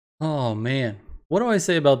Oh man, what do I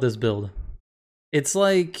say about this build? It's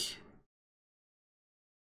like,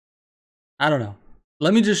 I don't know.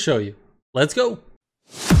 Let me just show you. Let's go.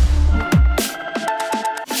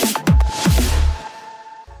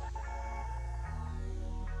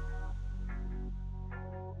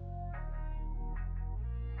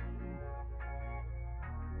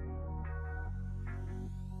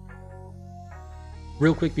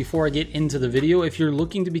 Real quick before I get into the video, if you're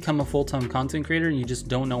looking to become a full-time content creator and you just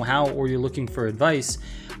don't know how, or you're looking for advice,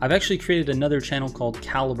 I've actually created another channel called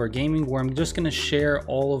Caliber Gaming where I'm just going to share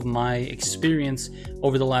all of my experience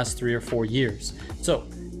over the last 3 or 4 years. So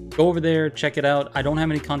go over there, check it out. I don't have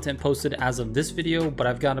any content posted as of this video, but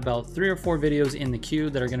I've got about 3 or 4 videos in the queue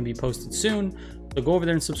that are going to be posted soon. So go over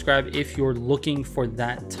there and subscribe if you're looking for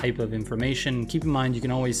that type of information. Keep in mind, you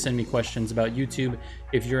can always send me questions about YouTube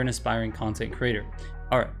if you're an aspiring content creator.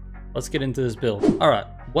 All right, let's get into this build. All right,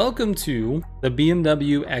 welcome to the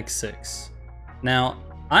BMW X6. Now,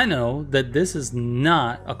 I know that this is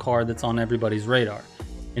not a car that's on everybody's radar.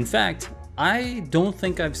 In fact, I don't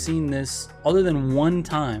think I've seen this other than one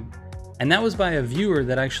time, and that was by a viewer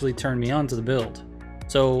that actually turned me on to the build.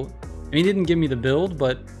 So, he didn't give me the build,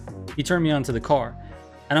 but he turned me on to the car.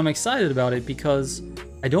 And I'm excited about it because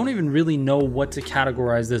I don't even really know what to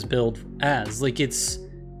categorize this build as. Like, it's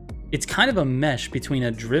kind of a mesh between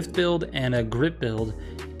a drift build and a grip build,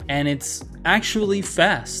 and it's actually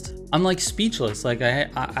fast. I'm like speechless. Like I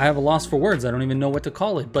have a loss for words. I don't even know what to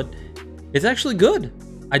call it, but it's actually good.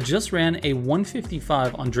 I just ran a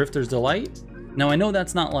 155 on Drifter's Delight. Now I know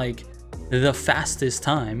that's not like the fastest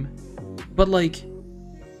time, but like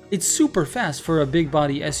it's super fast for a big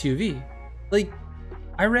body SUV. Like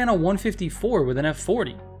I ran a 154 with an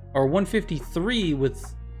F40, or 153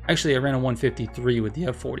 with, actually I ran a 153 with the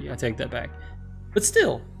F40, I take that back. But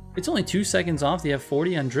still, it's only 2 seconds off the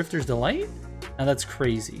F40 on Drifter's Delight? Now that's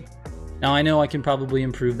crazy. Now I know I can probably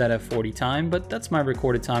improve that F40 time, but that's my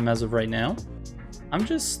recorded time as of right now.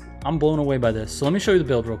 I'm blown away by this. So let me show you the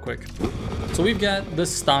build real quick. So we've got the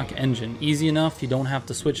stock engine. Easy enough, you don't have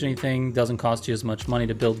to switch anything, doesn't cost you as much money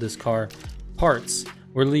to build this car. Parts,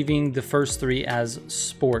 we're leaving the first 3 as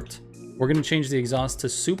sport. We're gonna change the exhaust to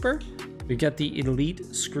super. We've got the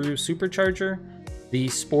Elite Screw Supercharger, the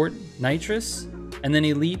Sport Nitrous, and then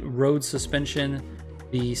Elite Road Suspension,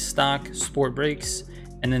 the stock Sport Brakes,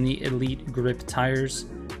 and then the Elite Grip Tires.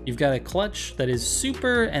 You've got a clutch that is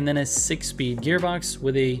super, and then a 6-speed gearbox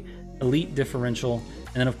with a Elite differential,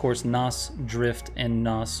 and then of course NOS Drift and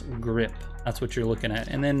NOS Grip. That's what you're looking at.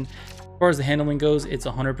 And then as far as the handling goes, it's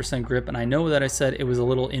 100% grip, and I know that I said it was a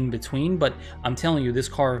little in between, but I'm telling you, this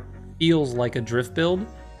car feels like a drift build,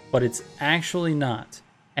 but it's actually not.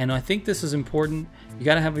 And I think this is important. You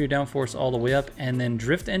got to have your downforce all the way up, and then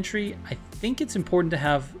drift entry, I think it's important to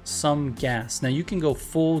have some gas. Now you can go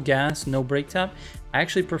full gas, no brake tap. I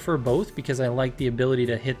actually prefer both because I like the ability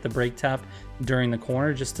to hit the brake tap during the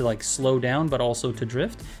corner just to like slow down, but also to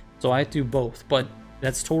drift. So I do both, but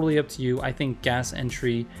that's totally up to you. I think gas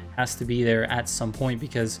entry has to be there at some point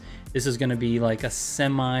because this is going to be like a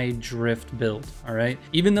semi-drift build, all right?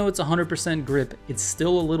 Even though it's 100% grip, it's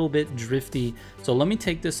still a little bit drifty. So let me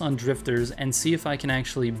take this on drifters and see if I can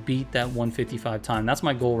actually beat that 155 time. That's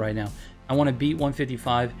my goal right now. I want to beat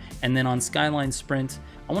 155, and then on Skyline Sprint,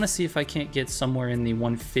 I want to see if I can't get somewhere in the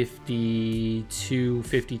 152,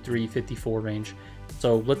 53, 54 range.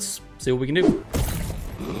 So let's see what we can do.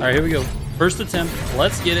 All right, here we go. First attempt,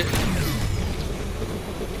 let's get it.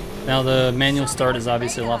 Now the manual start is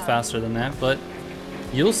obviously a lot faster than that, but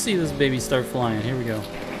you'll see this baby start flying. Here we go.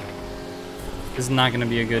 This is not going to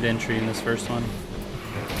be a good entry in this first one.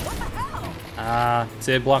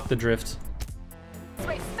 See, I blocked the drift.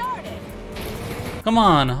 Come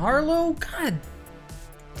on, Harlow, God.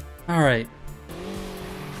 All right.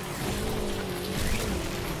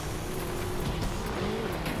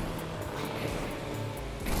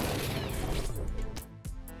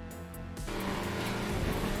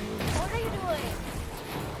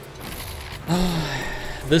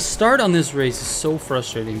 The start on this race is so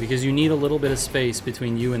frustrating because you need a little bit of space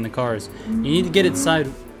between you and the cars. You need to get it side.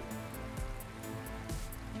 It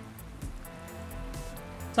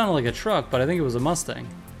sounded like a truck, but I think it was a Mustang.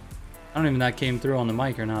 I don't even know if that came through on the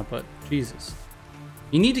mic or not, but Jesus.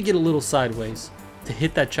 You need to get a little sideways to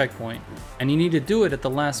hit that checkpoint, and you need to do it at the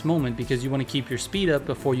last moment because you want to keep your speed up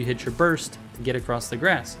before you hit your burst to get across the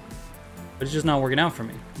grass. But it's just not working out for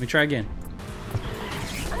me. Let me try again.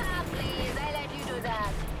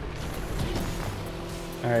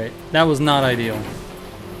 Alright, that was not ideal.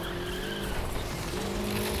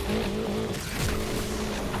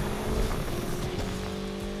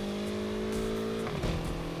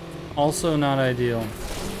 Also not ideal.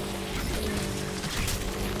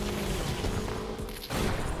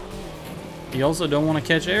 You also don't want to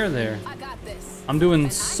catch air there. I got this. I'm doing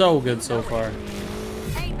so good so far.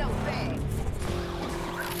 Ain't no thing.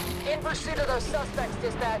 In pursuit of those suspects,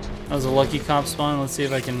 dispatch. That was a lucky cop spawn. Let's see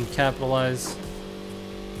if I can capitalize.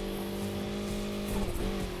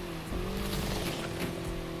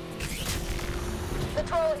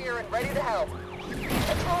 Patrol here and ready to help.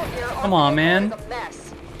 Patrol here. Come on, man. A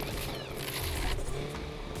mess.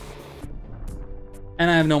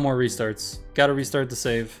 And I have no more restarts. Gotta restart the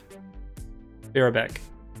save. Be right back.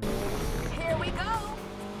 Here we go.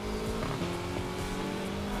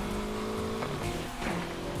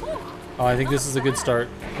 Oh, I think this is a good start.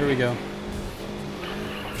 Here we go.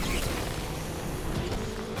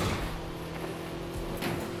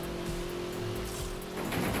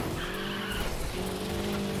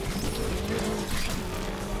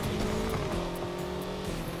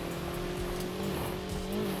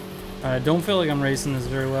 I don't feel like I'm racing this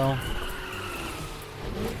very well.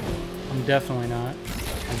 I'm definitely not.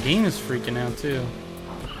 The game is freaking out too.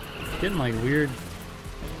 Getting like weird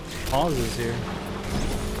pauses here.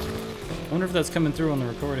 I wonder if that's coming through on the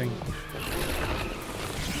recording.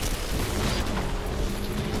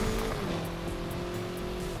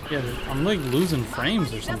 Yeah, I'm like losing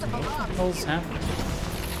frames or something. What the hell's happening? I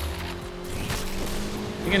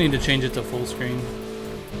think I need to change it to full screen.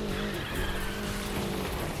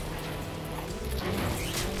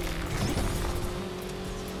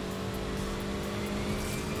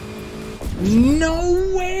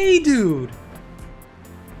 No way, dude!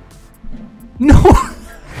 No!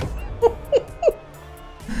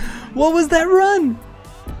 What was that run?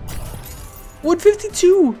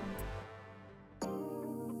 152!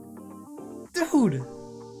 Dude!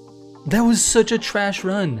 That was such a trash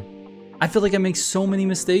run. I feel like I make so many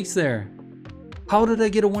mistakes there. How did I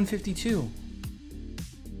get a 152?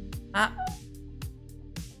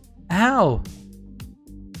 How?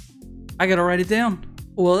 I gotta write it down.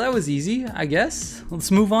 Well, that was easy, I guess.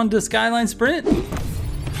 Let's move on to Skyline Sprint.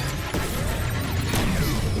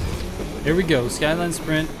 Here we go, Skyline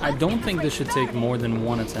Sprint. I don't think this should take more than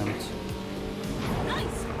one attempt.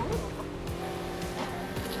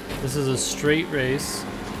 This is a straight race.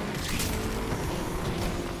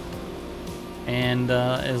 And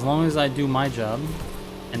as long as I do my job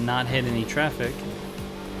and not hit any traffic,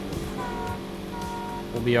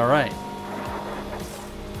 we'll be alright.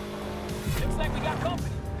 Looks like we got company.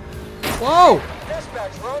 Whoa!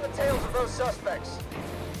 Dispatch, we're on the tails of those suspects.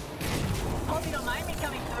 Hope you don't mind me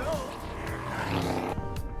coming through.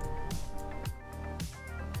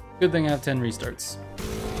 Good thing I have 10 restarts.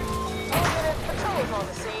 Patrol's on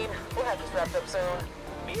the scene. We'll have this wrapped up soon.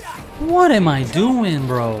 What am I doing,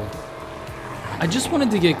 bro? I just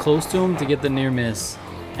wanted to get close to him to get the near miss.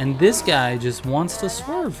 And this guy just wants to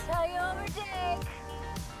swerve.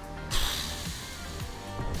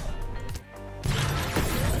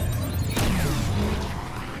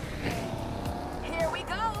 Here we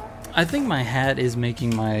go. I think my hat is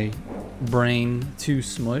making my brain too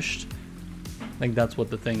smushed. I think that's what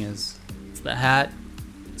the thing is. It's the hat.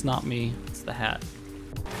 It's not me. It's the hat.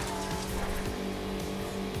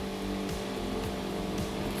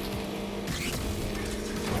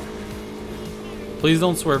 Please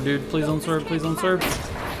don't swerve, dude. Please don't swerve. Please don't swerve.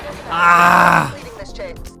 Ah!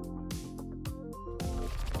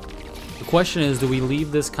 The question is, do we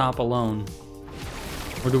leave this cop alone?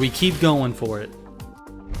 Or do we keep going for it?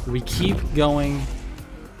 Do we keep going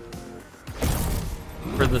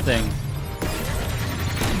for the thing?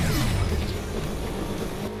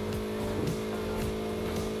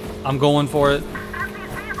 I'm going for it.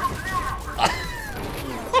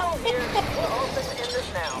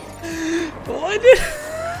 What?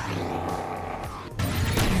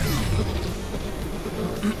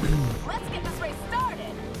 Let's get this race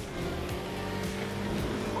started.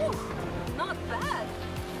 Whew, not bad.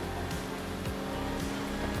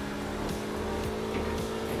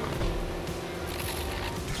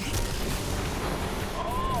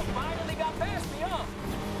 Oh, finally got past me, huh?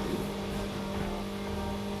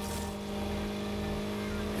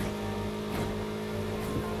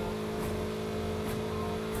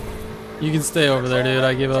 You can stay over there, dude.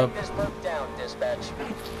 I give up. Take this boat down, dispatch.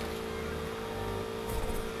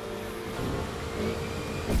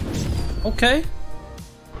 Okay.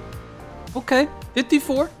 Okay.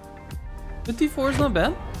 54. 54 is not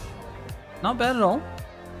bad. Not bad at all.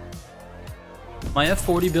 My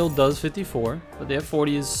F40 build does 54, but the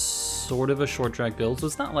F40 is sort of a short track build, so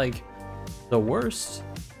it's not like the worst.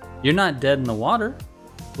 You're not dead in the water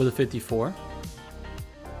with a 54.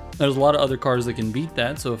 There's a lot of other cars that can beat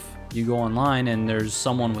that, so if you go online and there's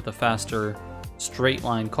someone with a faster straight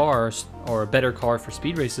line car or a better car for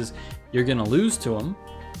speed races, you're gonna lose to them.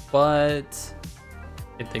 But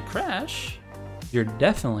if they crash, you're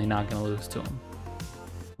definitely not going to lose to them.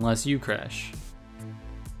 Unless you crash.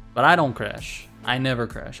 But I don't crash. I never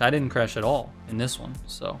crash. I didn't crash at all in this one,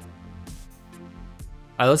 so. All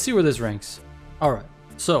right, let's see where this ranks. All right,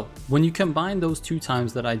 so when you combine those 2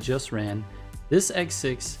 times that I just ran, this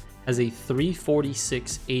X6 has a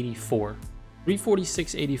 346.84.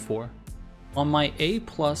 346.84. On my A+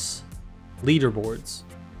 leaderboards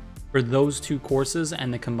for those 2 courses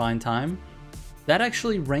and the combined time, that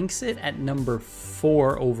actually ranks it at number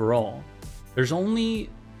 4 overall. There's only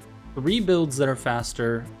 3 builds that are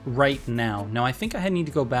faster right now. Now, I think I need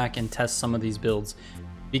to go back and test some of these builds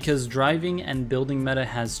because driving and building meta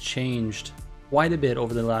has changed quite a bit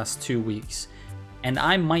over the last 2 weeks. And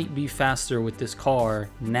I might be faster with this car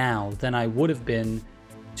now than I would have been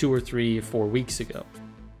 2 or 3 or 4 weeks ago.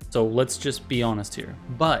 So let's just be honest here.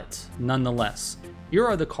 But nonetheless, here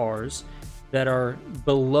are the cars that are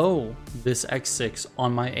below this X6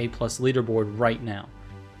 on my A+ leaderboard right now.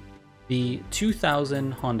 The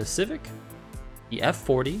 2000 Honda Civic, the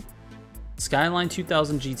F40, Skyline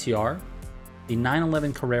 2000 GTR, the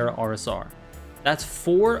 911 Carrera RSR. That's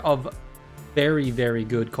 4 of very, very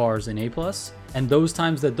good cars in A+, and those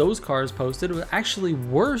times that those cars posted were actually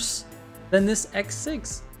worse than this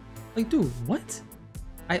X6. Like, dude, what?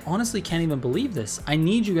 I honestly can't even believe this. I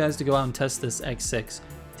need you guys to go out and test this X6.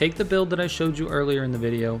 Take the build that I showed you earlier in the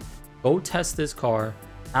video, go test this car,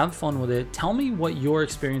 have fun with it. Tell me what your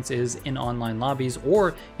experience is in online lobbies,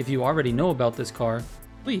 or if you already know about this car,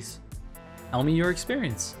 please tell me your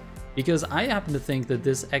experience. Because I happen to think that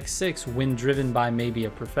this X6, when driven by maybe a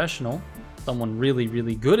professional, someone really,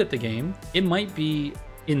 really good at the game, it might be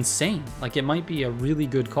insane. Like, it might be a really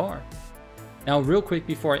good car. Now, real quick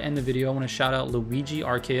before I end the video, I want to shout out Luigi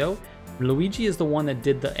RKO. Luigi is the one that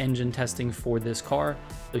did the engine testing for this car,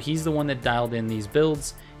 so he's the one that dialed in these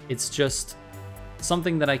builds. It's just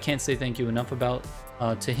something that I can't say thank you enough about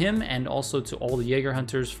to him, and also to all the Jaeger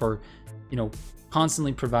hunters for, you know,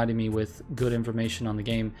 constantly providing me with good information on the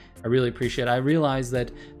game. I really appreciate it. I realize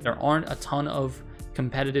that there aren't a ton of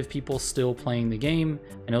competitive people still playing the game.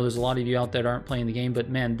 I know there's a lot of you out there that aren't playing the game, but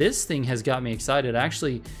man, this thing has got me excited.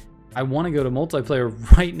 Actually, I want to go to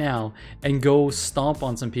multiplayer right now and go stomp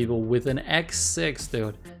on some people with an X6,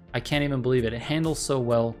 dude. I can't even believe it. It handles so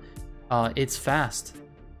well. It's fast.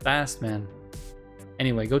 Fast, man.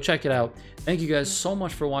 Anyway, go check it out. Thank you guys so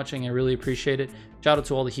much for watching. I really appreciate it. Shout out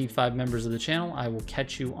to all the Heat 5 members of the channel. I will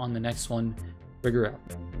catch you on the next one. Rigger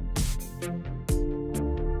out.